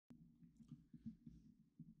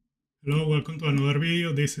Hello, welcome to another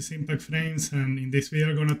video. This is Impact Frames, and in this video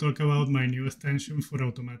I'm going to talk about my new extension for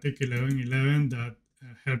Automatic 1111 that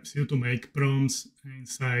helps you to make prompts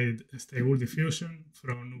inside Stable Diffusion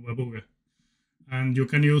from Oobabooga. And you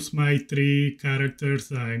can use my 3 characters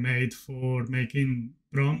that I made for making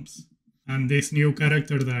prompts. And this new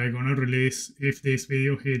character that I'm going to release, if this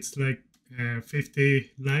video hits like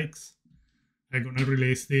 50 likes, I'm gonna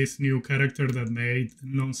release this new character that made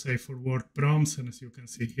non-safe for work prompts, and as you can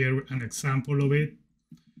see here, an example of it.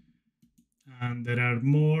 And there are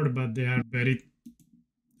more, but they are very.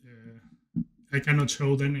 I cannot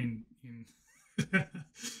show them in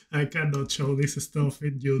I cannot show this stuff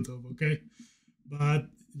in YouTube, okay? But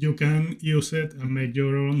you can use it and make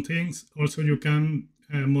your own things. Also, you can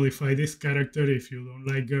modify this character if you don't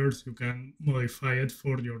like girls. You can modify it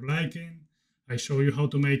for your liking. I show you how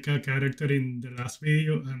to make a character in the last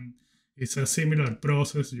video, and it's a similar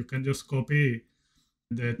process. You can just copy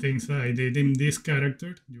the things that I did in this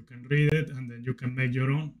character. You can read it, and then you can make your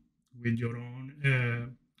own with your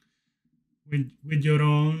own with your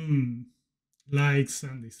own likes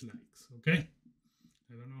and dislikes. Okay.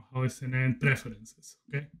 I don't know how it's the name, preferences.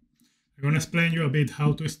 Okay. I'm gonna explain you a bit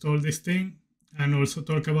how to install this thing, and also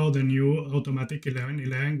talk about the new Automatic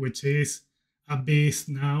 1111, which is a beast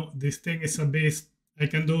now. This thing is a beast. I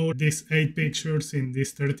can do these 8 pictures in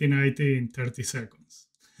this 3090 in 30 seconds.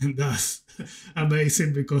 And that's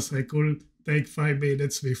amazing because I could take 5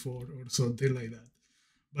 minutes before or something like that.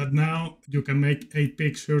 But now you can make 8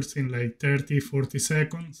 pictures in like 30-40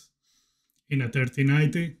 seconds in a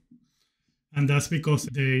 3090. And that's because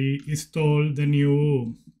they installed the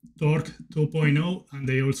new Torque 2.0, and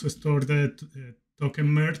they also stored the token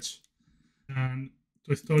merge. And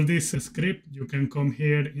to install this script, you can come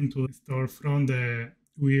here into install from the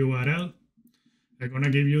URL. I'm gonna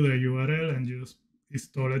give you the URL and just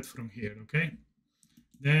install it from here, okay?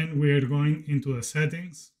 Then we're going into the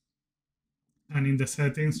settings. And in the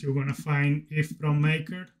settings, you're gonna find if prompt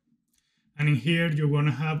maker. And in here, you're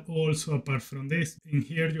gonna have also, apart from this, in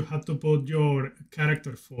here you have to put your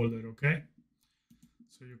character folder, okay?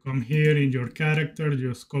 So you come here in your character,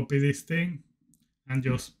 just copy this thing and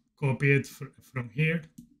just copy it from here,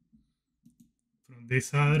 from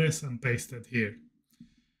this address, and paste it here.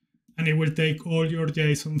 And it will take all your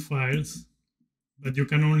JSON files, but you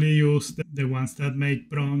can only use the ones that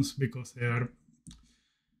make prompts because they are,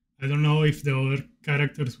 I don't know if the other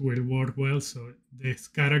characters will work well, so these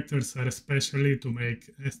characters are especially to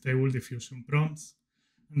make Stable Diffusion prompts.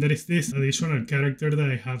 And there is this additional character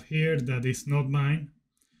that I have here that is not mine,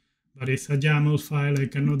 but it's a YAML file. I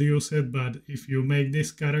cannot use it, but if you make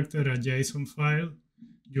this character a JSON file,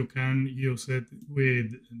 you can use it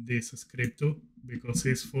with this script too, because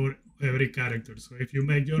it's for every character. So if you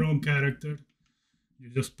make your own character,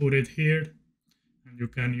 you just put it here and you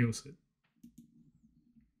can use it.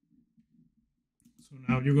 So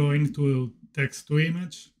now you go into text to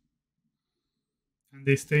image, and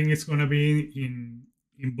this thing is going to be in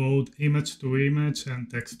both image to image and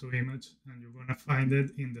text to image, and you're going to find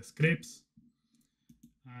it in the scripts,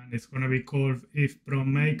 and it's going to be called if prompt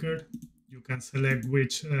maker. You can select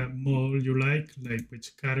which model you like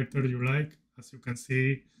which character you like. As you can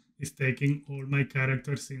see, it's taking all my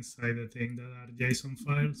characters inside the thing that are JSON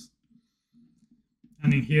files.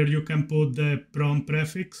 And in here you can put the prompt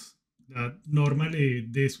prefix, that normally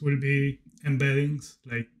this will be embeddings,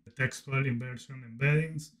 like textual inversion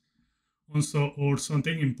embeddings. Also, or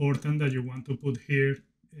something important that you want to put here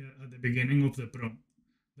at the beginning of the prompt.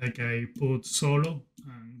 Like I put solo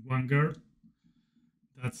and one girl.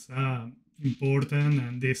 That's important,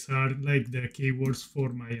 and these are like the keywords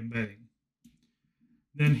for my embedding.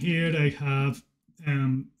 Then here I have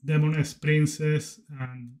Demoness Princess,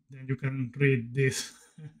 and then you can read this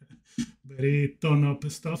very tone up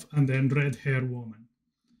stuff, and then red hair woman.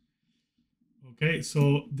 Okay,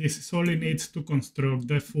 so this is all it needs to construct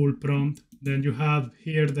the full prompt. Then you have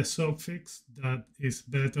here the suffix that is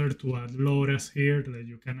better to add LoRa's here. Like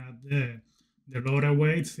you can add the LoRa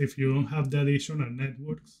weights if you don't have the additional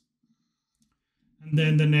networks. And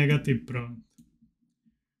then the negative prompt.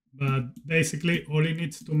 But basically all it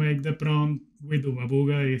needs to make the prompt with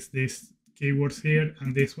Oobabooga is these keywords here,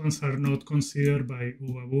 and these ones are not considered by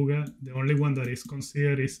Oobabooga. The only one that is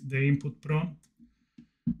considered is the input prompt,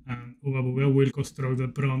 and Oobabooga will construct the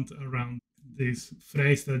prompt around this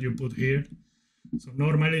phrase that you put here. So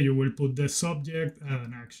normally you will put the subject and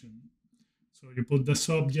an action. So you put the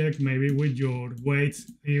subject maybe with your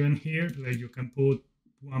weights even here, like you can put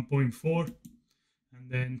 1.4 and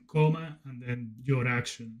then comma and then your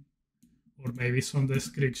action, or maybe some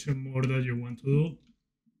description more that you want to do.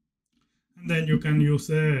 And then you can use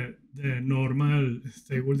the normal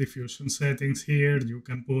Stable Diffusion settings here. You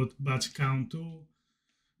can put batch count to,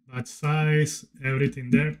 batch size, everything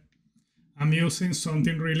there. I'm using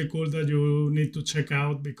something really cool that you need to check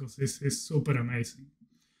out because this is super amazing.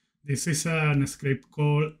 This is a script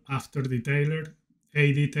called After Detailer,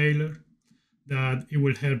 A Detailer, that it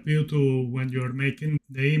will help you to, when you're making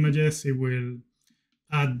the images, it will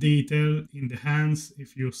add detail in the hands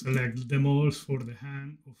if you select the models for the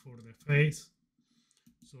hand or for the face.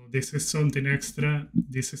 So this is something extra.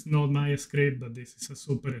 This is not my script, but this is a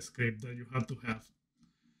super script that you have to have.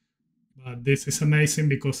 But this is amazing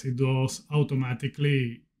because it does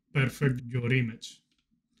automatically perfect your image.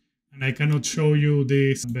 And I cannot show you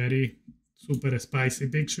these very super spicy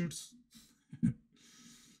pictures,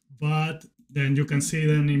 but then you can see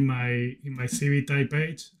them in my CV type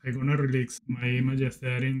page. I'm gonna release my images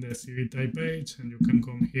there in the CV type page, and you can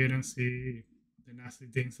come here and see the nasty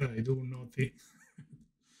things that I do naughty.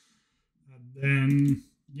 And then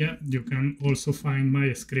yeah, you can also find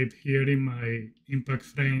my script here in my impact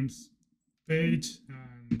frames page.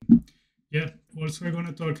 And yeah, also I'm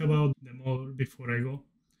gonna talk about the model before I go.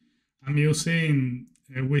 I'm using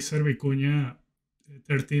Wizard Vicuña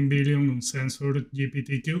 13 billion uncensored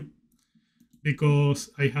GPTQ because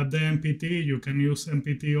I have the MPT. You can use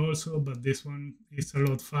MPT also, but this one is a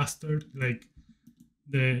lot faster. Like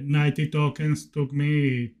the 90 tokens took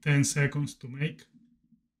me 10 seconds to make.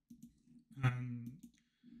 And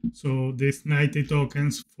so these 90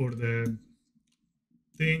 tokens for the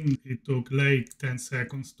thing, it took like 10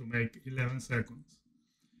 seconds to make 11 seconds.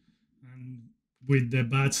 And with the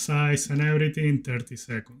batch size and everything, 30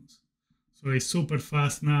 seconds. So it's super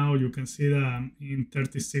fast now. You can see that I'm in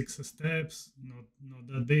 36 steps, not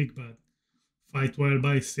that big, but 512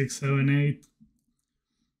 by 678.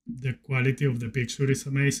 The quality of the picture is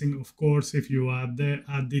amazing. Of course, if you add the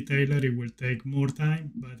add detailer, it will take more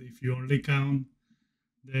time, but if you only count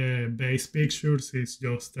the base pictures, it's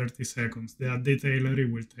just 30 seconds. The add detailer,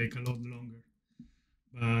 it will take a lot longer.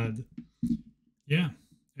 But yeah,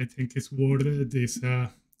 I think it's worth it. It's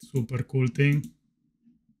a super cool thing.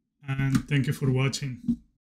 And thank you for watching.